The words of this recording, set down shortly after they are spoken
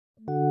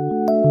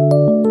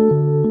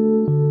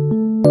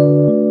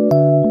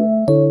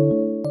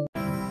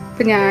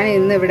അപ്പോൾ ഞാൻ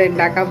ഇന്ന് ഇവിടെ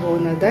ഉണ്ടാക്കാൻ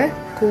പോകുന്നത്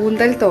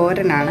കൂന്തൽ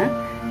തോരനാണ്,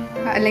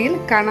 അല്ലെങ്കിൽ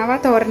കണവ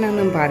തോരൻ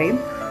എന്നും പറയും.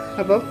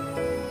 അപ്പോൾ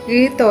ഈ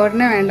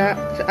തോരന് വേണ്ട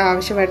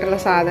ആവശ്യമായിട്ടുള്ള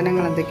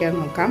സാധനങ്ങൾ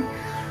എന്തൊക്കെയാണെന്ന് നോക്കാം.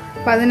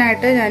 അപ്പോൾ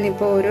അതിനായിട്ട്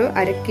ഞാനിപ്പോൾ ഒരു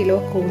 1/2 കിലോ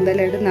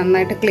കൂന്തലെടുത്ത്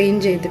നന്നായിട്ട് ക്ലീൻ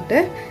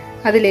ചെയ്തിട്ട്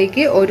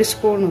അതിലേക്ക് 1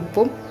 സ്പൂൺ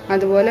ഉപ്പും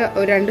അതുപോലെ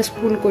ഒരു 2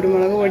 സ്പൂൺ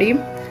കുരുമുളക്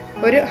പൊടിയും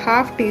ഒരു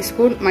 1/2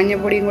 ടീസ്പൂൺ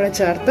മഞ്ഞൾപ്പൊടിയും കൂടെ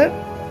ചേർത്ത്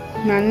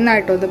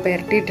നന്നായിട്ടൊന്ന്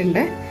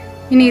പുരട്ടിയിട്ടുണ്ട്.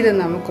 ഇനി ഇത്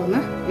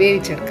നമുക്കൊന്ന്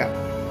വേവിച്ചെടുക്കാം.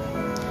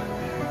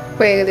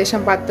 ഇപ്പോൾ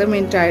ഏകദേശം 10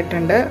 മിനിറ്റ്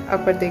ആയിട്ടുണ്ട്.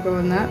 അപ്പോഴത്തേക്കും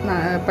ഒന്ന്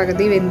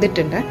പകുതി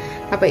വെന്തിട്ടുണ്ട്.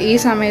 അപ്പോൾ ഈ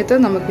സമയത്ത്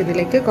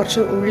നമുക്കിതിലേക്ക്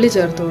കുറച്ച് ഉള്ളി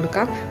ചേർത്ത്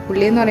കൊടുക്കാം.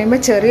 ഉള്ളി എന്ന് പറയുമ്പോൾ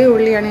ചെറിയ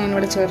ഉള്ളിയാണ്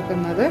ഞാനിവിടെ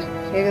ചേർക്കുന്നത്.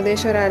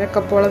 ഏകദേശം ഒരു 1/2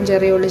 കപ്പോളം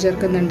ചെറിയ ഉള്ളി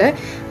ചേർക്കുന്നുണ്ട്.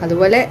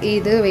 അതുപോലെ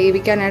ഇത്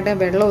വേവിക്കാനായിട്ട്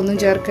വെള്ളമൊന്നും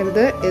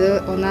ചേർക്കരുത്. ഇത്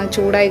ഒന്ന്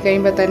ചൂടായി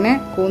കഴിയുമ്പോൾ തന്നെ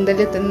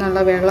കൂന്തലിൽ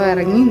നിന്നുള്ള വെള്ളം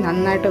ഇറങ്ങി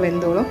നന്നായിട്ട്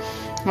വെന്തോളും.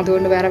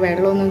 അതുകൊണ്ട് വേറെ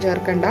വെള്ളമൊന്നും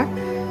ചേർക്കണ്ട.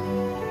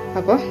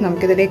 അപ്പോൾ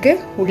നമുക്കിതിലേക്ക്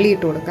ഉള്ളി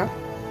ഇട്ട് കൊടുക്കാം.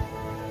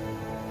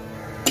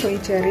 അപ്പോൾ ഈ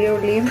ചെറിയ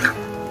ഉള്ളിയും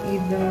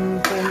ഇതും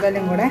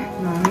കൂന്തലും കൂടെ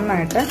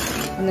നന്നായിട്ട്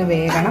ഒന്ന്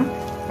വേകണം.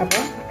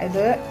 അപ്പോൾ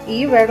ഇത് ഈ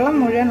വെള്ളം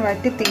മുഴുവൻ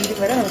വറ്റി തീരും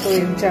വരെ നമുക്ക്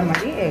വേവിച്ചാൽ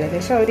മതി.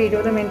 ഏകദേശം ഒരു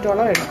 20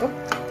 മിനിറ്റോളം എടുക്കും.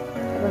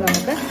 അപ്പോൾ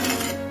നമുക്ക്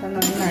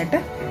നന്നായിട്ട്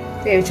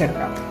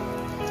വേവിച്ചെടുക്കാം.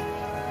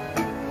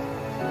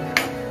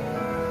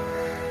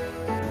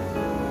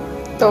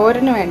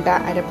 തോരന് വേണ്ട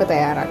അരപ്പ്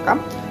തയ്യാറാക്കാം.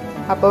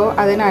 അപ്പോൾ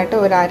അതിനായിട്ട്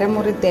ഒരു 1/2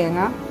 മുറി തേങ്ങ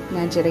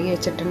ഞാൻ ചിരകി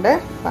വെച്ചിട്ടുണ്ട്.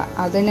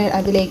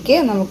 അതിലേക്ക്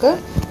നമുക്ക്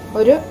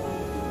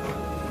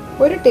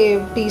ഒരു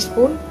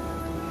ടീസ്പൂൺ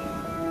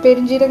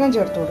പെരിഞ്ജീരകം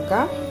ചേർത്ത്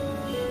കൊടുക്കാം.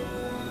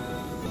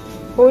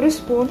 1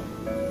 സ്പൂൺ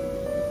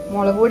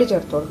മുളക് പൊടി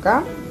ചേർത്ത്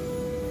കൊടുക്കാം.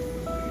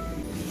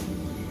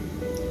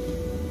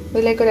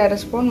 ഇതിലേക്ക് ഒരു 1/2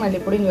 സ്പൂൺ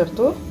മല്ലിപ്പൊടിയും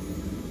ചേർത്തു.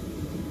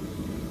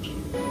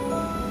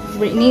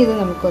 ഇനി ഇത്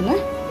നമുക്കൊന്ന്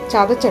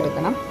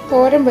ചതച്ചെടുക്കണം.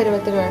 തോരൻ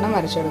പരുവത്തിൽ വേണം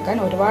അരച്ചെടുക്കാൻ.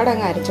 ഒരുപാട്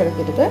അങ്ങ്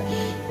അരച്ചെടുക്കരുത്,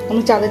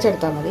 ഒന്ന്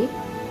ചതച്ചെടുത്താൽ മതി.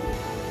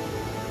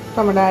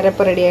 നമ്മുടെ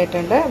അരപ്പ് റെഡി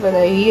ആയിട്ടുണ്ട്. അപ്പോൾ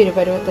ഈ ഒരു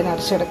പരുവത്തിന്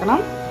അരച്ചെടുക്കണം.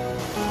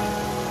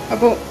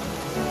 അപ്പോൾ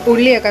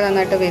ഉള്ളിയൊക്കെ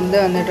നന്നായിട്ട് വെന്ത്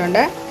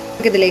വന്നിട്ടുണ്ട്.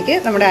 ഇതിലേക്ക്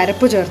നമ്മുടെ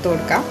അരപ്പ് ചേർത്ത്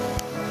കൊടുക്കാം.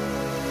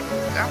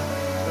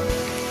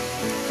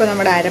 ഇപ്പോൾ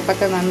നമ്മുടെ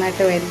അരപ്പൊക്കെ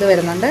നന്നായിട്ട് വെന്ത്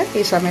വരുന്നുണ്ട്.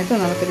 ഈ സമയത്ത്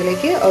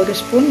നമുക്കിതിലേക്ക് 1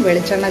 സ്പൂൺ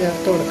വെളിച്ചെണ്ണ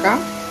ചേർത്ത് കൊടുക്കാം.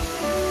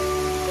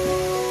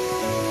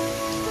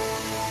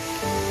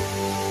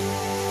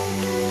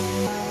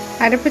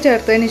 അരപ്പ്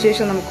ചേർത്തതിന്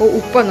ശേഷം നമുക്ക്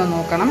ഉപ്പൊന്ന്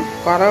നോക്കണം.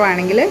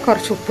 കുറവാണെങ്കിൽ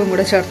കുറച്ച് ഉപ്പും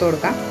കൂടെ ചേർത്ത്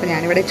കൊടുക്കാം. അപ്പോൾ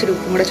ഞാനിവിടെ ഇച്ചിരി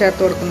ഉപ്പും കൂടെ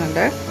ചേർത്ത്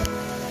കൊടുക്കുന്നുണ്ട്.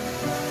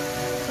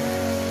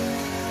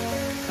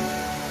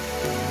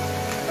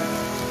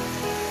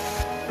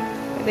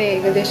 ഇത്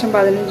ഏകദേശം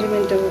 15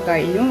 മിനിറ്റ് ഒക്കെ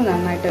കഴിഞ്ഞു.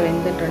 നന്നായിട്ട്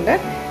വെന്തിട്ടുണ്ട്.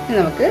 ഇനി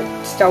നമുക്ക്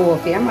സ്റ്റൗ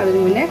ഓഫ് ചെയ്യാം. അതിന്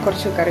മുന്നേ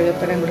കുറച്ച്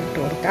കറിവേപ്പിലയും കൂടി ഇട്ട്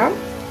കൊടുക്കാം.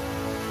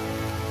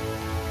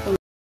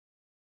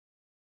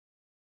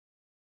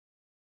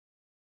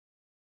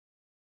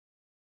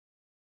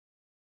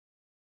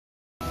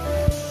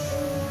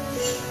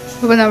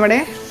 അപ്പോൾ നമ്മുടെ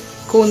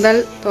കൂന്തൽ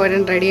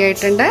തോരൻ റെഡി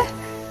ആയിട്ടുണ്ട്.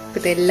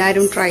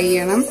 ഇതെല്ലാവരും ട്രൈ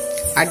ചെയ്യണം.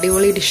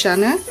 അടിപൊളി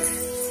ഡിഷാണ്.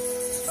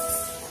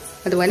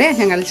 അതുപോലെ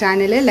ഞങ്ങളുടെ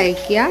ചാനൽ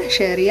ലൈക്ക് ചെയ്യുക,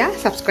 ഷെയർ ചെയ്യുക,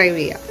 സബ്സ്ക്രൈബ്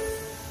ചെയ്യുക.